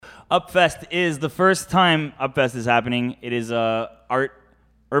Upfest is the first time Upfest is happening. It is a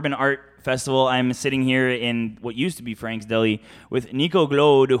urban art festival. I'm sitting here in what used to be Frank's Deli with Nico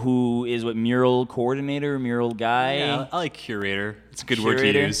Glode, who is mural coordinator, mural guy. Yeah, I like curator. It's a good Curator.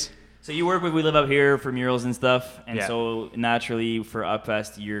 word to use. So you work with We Live Up Here for murals and stuff, and Yeah. so naturally for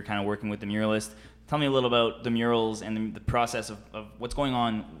Upfest, you're kind of working with the muralist. Tell me a little about the murals and the process of what's going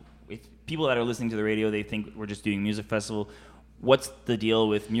on with people that are listening to the radio. They think we're just doing a music festival. What's the deal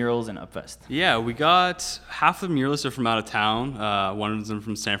with murals and Upfest? Yeah, we got half of the muralists are from out of town. One of them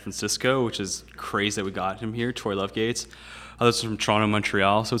from San Francisco, which is crazy that we got him here, Troy Lovegates. Others are from Toronto,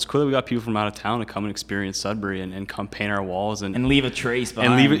 Montreal. So it's cool that we got people from out of town to come and experience Sudbury and come paint our walls And leave a trace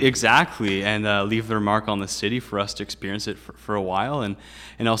behind. and leave it exactly and leave their mark on the city for us to experience it for a while. And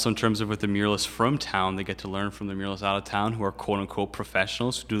also in terms of with the muralists from town, they get to learn from the muralists out of town who are quote unquote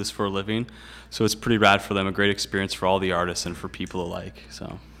professionals who do this for a living. So it's pretty rad for them, a great experience for all the artists and for people alike.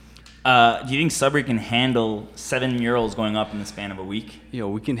 So. Do you think Sudbury can handle 7 murals going up in the span of a week?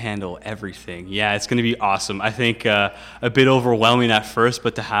 We can handle everything. Yeah, it's going to be awesome. I think a bit overwhelming at first,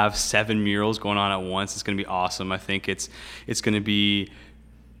 but to have 7 murals going on at once, it's going to be awesome. I think it's going to be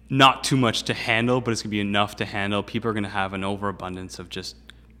not too much to handle, but it's going to be enough to handle. People are going to have an overabundance of just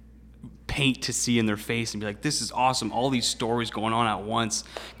paint to see in their face and be like, this is awesome, all these stories going on at once.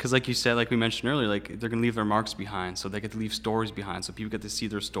 Because like you said, like we mentioned earlier, like they're gonna leave their marks behind, so they get to leave stories behind, so people get to see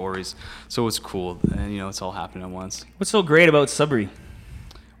their stories. So it's cool, and it's all happening at once. What's so great about Sudbury?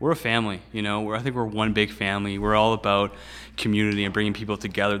 We're a family, I think we're one big family. We're all about community and bringing people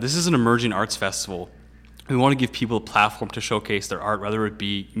together. This is an emerging arts festival. We want to give people a platform to showcase their art, whether it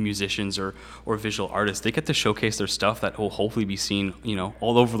be musicians or visual artists. They get to showcase their stuff that will hopefully be seen,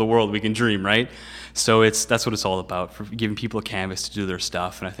 all over the world. We can dream, right? So that's what it's all about, for giving people a canvas to do their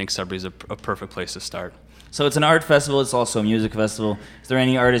stuff. And I think Sudbury is a perfect place to start. So it's an art festival. It's also a music festival. Is there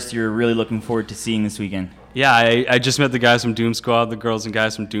any artists you're really looking forward to seeing this weekend? Yeah, I just met the guys from Doom Squad, the girls and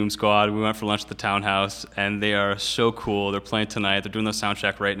guys from Doom Squad. We went for lunch at the Townhouse, and they are so cool. They're playing tonight. They're doing their sound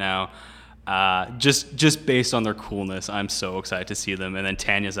check right now. Just based on their coolness, I'm so excited to see them. And then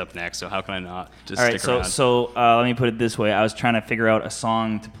Tanya's up next, so how can I not just stick around? So let me put it this way. I was trying to figure out a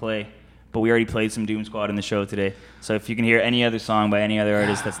song to play, but we already played some Doom Squad in the show today. So if you can hear any other song by any other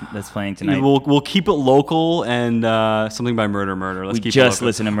artist that's playing tonight. We'll keep it local and something by Murder Murder. Let's keep it local.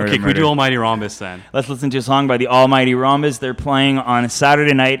 Listen to Murder Okay, Murder. can we do Almighty Rhombus then? Let's listen to a song by the Almighty Rhombus. They're playing on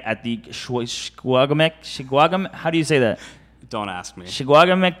Saturday night at the Shigwagam. How do you say that? Don't ask me.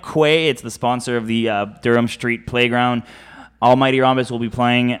 Shigwagamek. It's the sponsor of the Durham Street Playground. Almighty Rhombus will be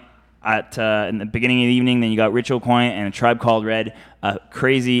playing at in the beginning of the evening. Then you got Rich Aucoin and A Tribe Called Red, a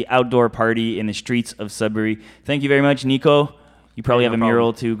crazy outdoor party in the streets of Sudbury. Thank you very much, Nico. You probably have a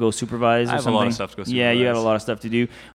mural to go supervise or something. I have a lot of stuff to go supervise. Yeah, you have a lot of stuff to do.